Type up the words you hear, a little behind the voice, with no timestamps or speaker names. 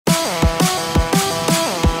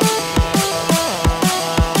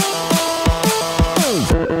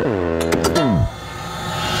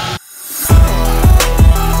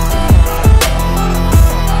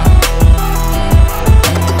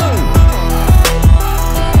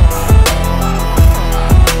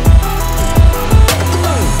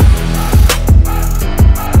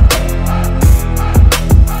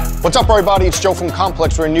What's up, everybody? It's Joe from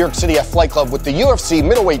Complex. We're in New York City at Flight Club with the UFC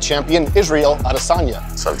middleweight champion, Israel Adesanya.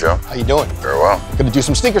 What's up, Joe? How you doing? Very well. Gonna do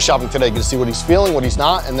some sneaker shopping today. Gonna see what he's feeling, what he's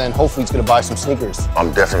not, and then hopefully he's gonna buy some sneakers.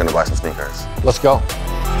 I'm definitely gonna buy some sneakers. Let's go.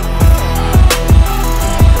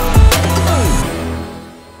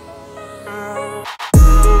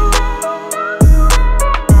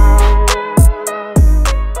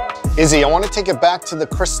 Izzy, I want to take it back to the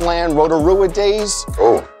Chris Land Rotorua days.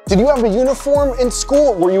 Oh. Did you have a uniform in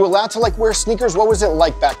school? Were you allowed to wear sneakers? What was it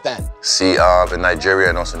like back then? See, in Nigeria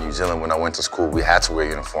and also New Zealand, when I went to school, we had to wear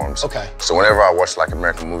uniforms. Okay. So whenever I watched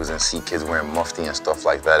American movies and see kids wearing mufti and stuff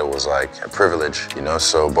like that, it was a privilege, you know?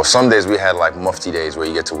 So, but some days we had mufti days where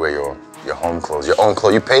you get to wear your home clothes, your own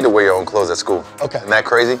clothes. You pay to wear your own clothes at school. Okay. Isn't that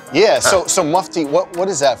crazy? Yeah, so mufti, what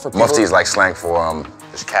is that for people? Mufti is slang for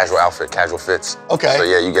just casual outfit, casual fits. Okay. So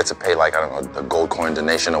yeah, you get to pay I don't know, a gold coin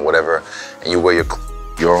donation or whatever, and you wear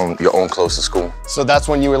your own clothes to school. So that's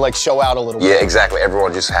when you would show out a little bit? Yeah, exactly.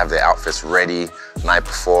 Everyone just have their outfits ready night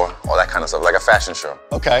before, all that kind of stuff, like a fashion show.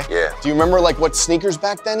 Okay. Yeah. Do you remember what sneakers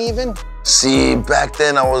back then even? See, back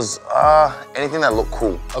then I was, anything that looked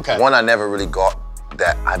cool. Okay. One I never really got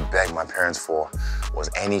that I begged my parents for was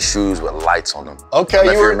any shoes with lights on them. Okay, I don't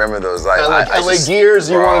know if you remember those. LA Gears,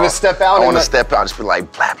 you wanted to step out? I want to step out, just be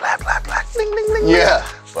like, blah, blah, blah, blah, ding, ding, ding. Yeah.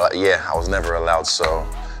 But yeah, I was never allowed, so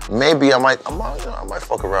maybe I might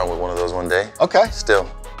fuck around with one of those one day. Okay. Still.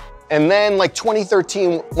 And then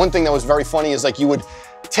 2013, one thing that was very funny is you would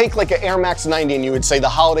take an Air Max 90 and you would say, the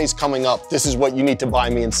holiday's coming up, this is what you need to buy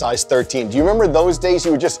me in size 13. Do you remember those days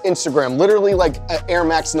you would just Instagram, literally an Air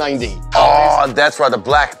Max 90? Oh, that's right, the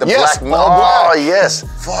black. Yes, black. All black. Oh, yes.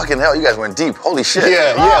 Fucking hell, you guys went deep. Holy shit.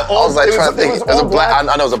 Yeah, yeah. I was trying to think. It was a black.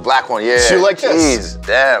 I know it was a black one, yeah. Shoe like this? Jeez,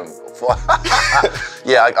 damn.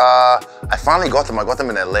 Yeah, I finally got them. I got them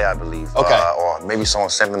in LA, I believe. Okay. Or maybe someone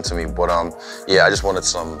sent them to me. But yeah, I just wanted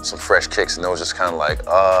some fresh kicks, and it was just kind of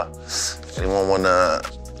anyone wanna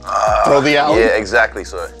throw the alley? Yeah, exactly.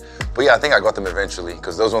 So, but yeah, I think I got them eventually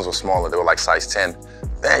because those ones were smaller. They were size 10.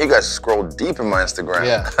 Man, you guys scroll deep in my Instagram.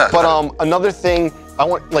 Yeah. But another thing, I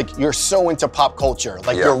want you're so into pop culture,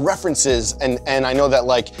 your references, and I know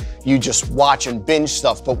that you just watch and binge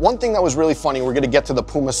stuff. But one thing that was really funny, we're gonna get to the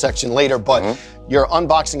Puma section later, but you're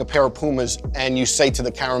unboxing a pair of Pumas and you say to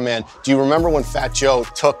the cameraman, do you remember when Fat Joe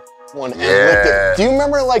took one and licked it? Do you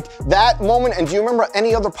remember that moment? And do you remember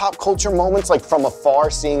any other pop culture moments from afar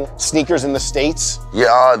seeing sneakers in the States?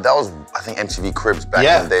 Yeah, that was, I think, MTV Cribs back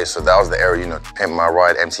in the day. So that was the era, Pimp My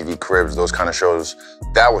Ride, MTV Cribs, those kind of shows.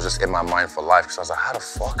 That was just in my mind for life. Because I was like, how the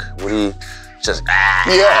fuck would he just,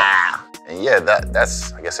 Yeah. And yeah,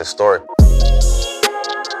 that's, I guess, historic.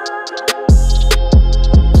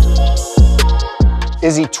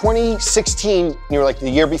 Izzy, 2016, you were the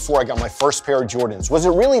year before I got my first pair of Jordans. Was it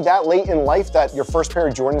really that late in life that your first pair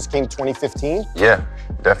of Jordans came 2015? Yeah,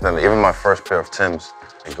 definitely. Even my first pair of Timbs,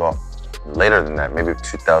 I got later than that, maybe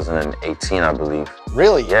 2018, I believe.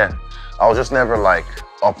 Really? Yeah. I was just never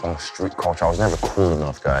up on street culture. I was never cool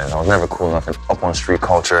enough, guys. I was never cool enough and up on street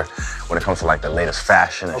culture when it comes to the latest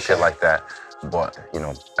fashion and shit like that. But,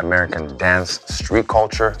 American dance, street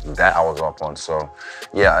culture, that I was up on. So,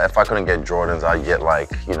 yeah, if I couldn't get Jordans, I'd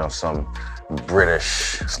get some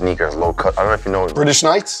British sneakers, low cut. I don't know if you know. British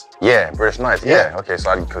Knights? Yeah, British Knights, yeah. Okay,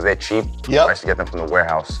 so because they're cheap, yep. I used to get them from the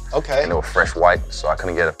warehouse. Okay. And they were fresh white, so I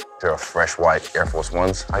couldn't get a pair of fresh white Air Force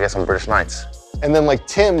Ones. I get some British Knights. And then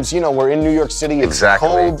Timbs, we're in New York City, it's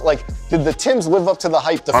cold. Did the Timbs live up to the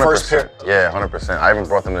hype, the 100%. First pair? Yeah, 100%. I even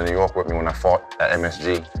brought them to New York with me when I fought at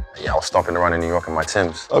MSG. Yeah, I was stomping around in New York in my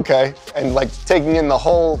Timbs. Okay, and taking in the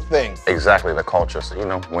whole thing. Exactly, the culture. So,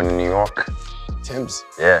 when in New York. Timbs.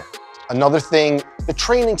 Yeah. Another thing, the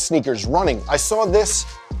training sneakers, running. I saw this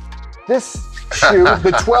shoe,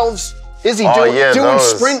 the 12s. Izzy, doing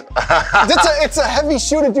sprint. It's a heavy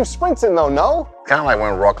shoe to do sprints in though, no? Kind of like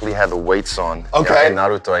when Rock Lee had the weights on in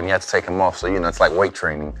Naruto and he had to take them off. So, it's like weight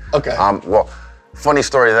training. Okay. Well, funny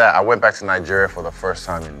story of that, I went back to Nigeria for the first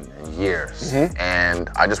time in years. And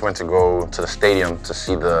I just went to go to the stadium to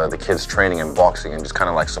see the kids training and boxing and just kind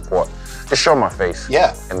of support, just show my face.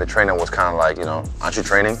 Yeah. And the trainer was kind of aren't you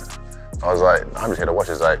training? I was like, I'm just here to watch.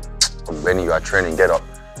 He's like, Benny, you are training, get up.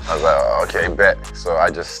 I was like, oh, okay, bet. So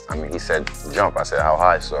he said, jump. I said, how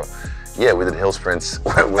high? So, yeah, we did hill sprints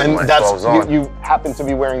with my 12s on. You happened to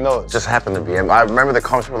be wearing those? Just happened to be. And I remember the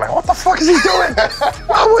comments were like, what the fuck is he doing?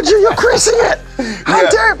 Why would you? You're creasing it. How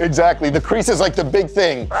dare? Exactly. The crease is the big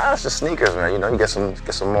thing. It's just sneakers, man. You get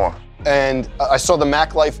some more. And I saw the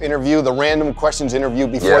Mac Life interview, the random questions interview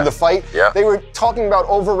before the fight. Yeah. They were talking about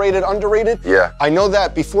overrated, underrated. Yeah. I know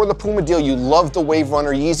that before the Puma deal, you loved the Wave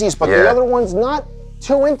Runner Yeezys, but the other ones not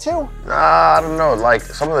too into? I don't know. Like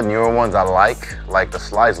some of the newer ones I like the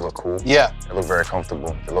slides look cool. Yeah. They look very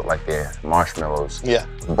comfortable. They look like they're marshmallows. Yeah.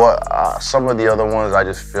 But some of the other ones, I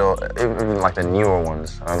just feel, even like the newer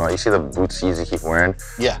ones, I don't know, you see the boots Yeezy keep wearing?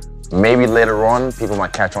 Yeah. Maybe later on, people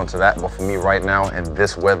might catch on to that, but for me right now, in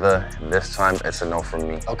this weather, this time, it's a no from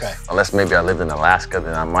me. Okay. Unless maybe I lived in Alaska,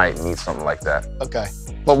 then I might need something like that. Okay.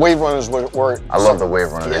 But Waverunners were I love the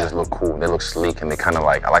Waverunners. Yeah. They just look cool. They look sleek, and they kind of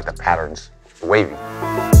like, I like the patterns. Wavy.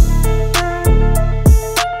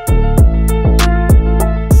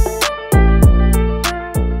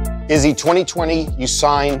 Izzy, 2020, you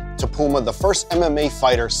signed to Puma, the first MMA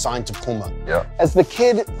fighter signed to Puma. Yeah. As the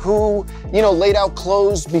kid who, you know, laid out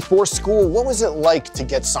clothes before school, what was it like to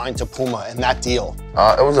get signed to Puma and that deal?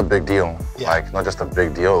 It was a big deal. Yeah. Like, not just a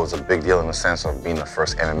big deal, it was a big deal in the sense of being the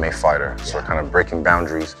first MMA fighter. So kind of breaking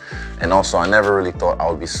boundaries. And also, I never really thought I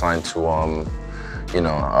would be signed to, you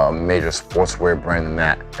know, a major sportswear brand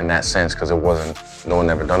in that sense, because no one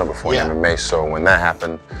ever done it before in MMA. So when that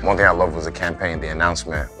happened, one thing I loved was the campaign, the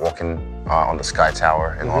announcement, walking on the Sky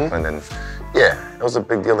Tower in Auckland, and yeah, it was a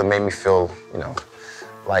big deal. It made me feel, you know,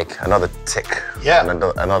 like another tick,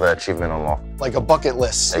 another achievement unlocked. Like a bucket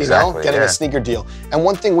list, Exactly, you know, getting a sneaker deal. And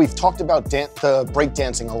one thing we've talked about the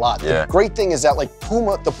breakdancing a lot. The great thing is that like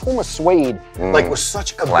the Puma suede, like was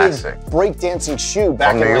such a classic big breakdancing shoe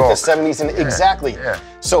back in New like York. the 70s, and exactly. Yeah.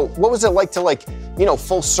 So what was it like to like, you know,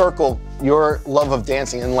 full circle your love of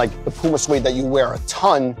dancing and like the Puma suede that you wear a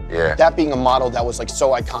ton, that being a model that was like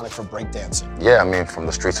so iconic for breakdancing? Yeah, I mean, from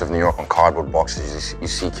the streets of New York on cardboard boxes, you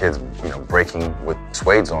see kids, you know, breaking with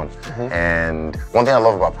suedes on. And one thing I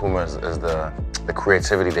love about Puma is the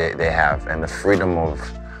creativity they have and the freedom of,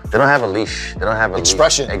 they don't have a leash. They don't have a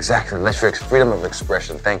expression. Leash. Exactly, freedom of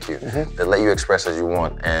expression, thank you. They let you express as you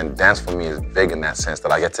want. And dance for me is big in that sense,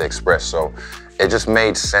 that I get to express. So it just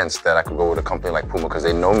made sense that I could go with a company like Puma because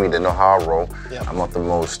they know me, they know how I roll. I'm not the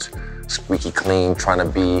most squeaky clean, trying to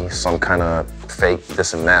be some kind of fake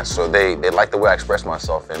this and that. So they like the way I express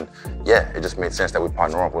myself. And yeah, it just made sense that we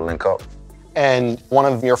partner up, we'll link up. And one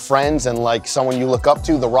of your friends and like someone you look up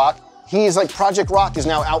to, The Rock, he's like, Project Rock is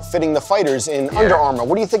now outfitting the fighters in Under Armour.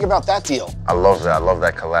 What do you think about that deal? I love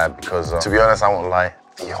that collab because to be honest, I won't lie,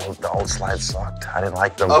 the old slides sucked. I didn't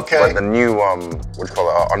like them. Okay. But the new, what do you call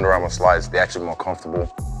it, Under Armour slides, they're actually more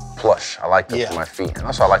comfortable. Plush, I like them for my feet. And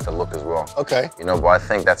also I like the look as well. Okay. You know, but I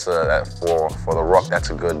think that's for The Rock, that's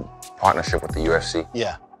a good partnership with the UFC.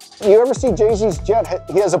 Yeah. You ever see Jay-Z's jet?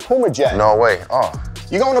 He has a Puma jet. No way,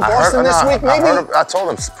 You going to Boston this week, maybe? I told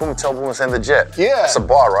him, tell Puma send the jet. Yeah. It's a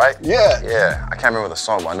bar, right? Yeah. Yeah, I can't remember the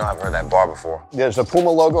song, but I know I've heard that bar before. There's a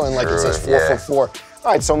Puma logo and like it says 444.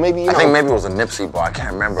 All right, so maybe, I think maybe it was a Nipsey bar, I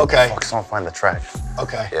can't remember. Okay. Fuck, someone find the track.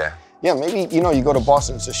 Okay. Yeah. Yeah, maybe, you know, you go to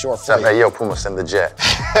Boston, it's a short flight. Hey, yo, Puma, send the jet.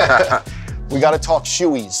 We gotta talk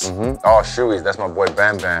shoeies. Oh, shoeies, that's my boy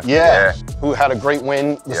Bam Bam. Yeah. Who had a great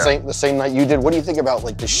win the same night you did. What do you think about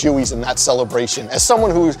like the shoeies and that celebration? As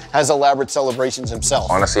someone who has elaborate celebrations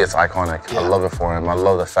himself. Honestly, it's iconic. I love it for him. I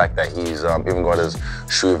love the fact that he's even got his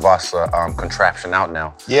Shui Vasa contraption out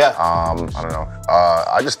now. Yeah. I don't know.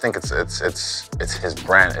 I just think it's his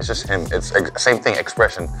brand. It's just him. It's same thing,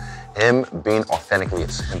 expression. Him being authentically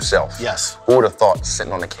himself. Yes. Who would have thought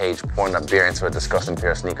sitting on the cage, pouring a beer into a disgusting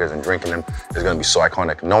pair of sneakers and drinking them is gonna be so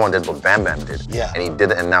iconic. No one did what Bam Bam did. Yeah. And he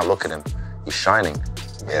did it, and now look at him. He's shining.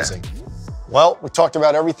 Amazing. Yeah. Well, we talked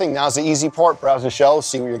about everything. Now's the easy part. Browse the shelves,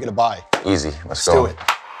 see what you're gonna buy. Easy, let's go. Let's do it.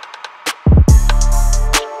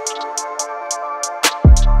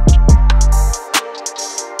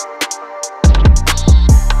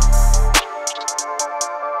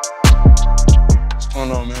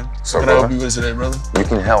 So, what can I help you with today, brother? You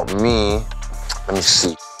can help me. Let me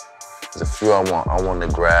see. There's a few I want. I want to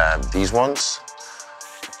grab these ones.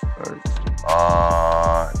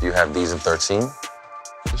 Do you have these in 13?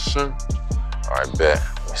 Yes, sir. All right, bet.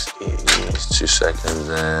 Let's see. 2 seconds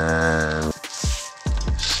and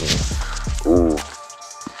let's see. Ooh.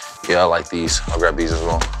 Yeah, I like these. I'll grab these as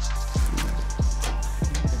well.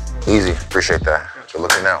 Easy. Appreciate that. Good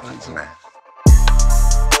looking out, man.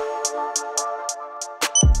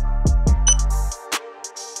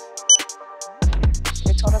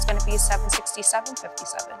 Total's gonna be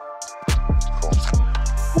 767.57. Cool.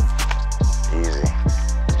 Easy.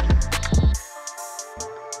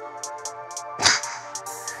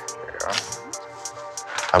 There you go.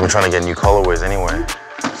 I've been trying to get new colorways anyway.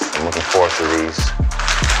 I'm looking forward to these.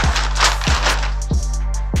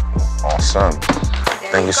 Awesome.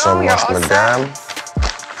 Thank you so much, madame.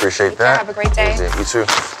 Appreciate that. Have a great day. Easy. You too.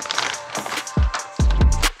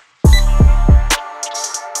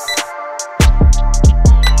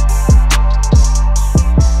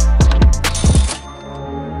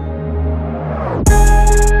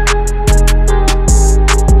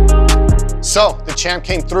 So, the champ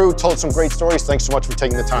came through, told some great stories. Thanks so much for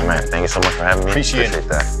taking the time. Man, thank you so much for having me. Appreciate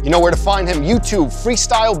that. You know where to find him. YouTube,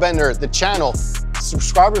 Freestyle Bender, the channel.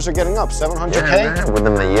 Subscribers are getting up, 700K? Yeah, man.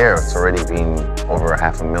 Within the year, it's already been over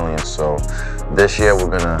 500,000. So this year, we'll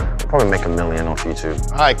probably make $1 million off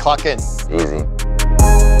YouTube. All right, clock in. Easy.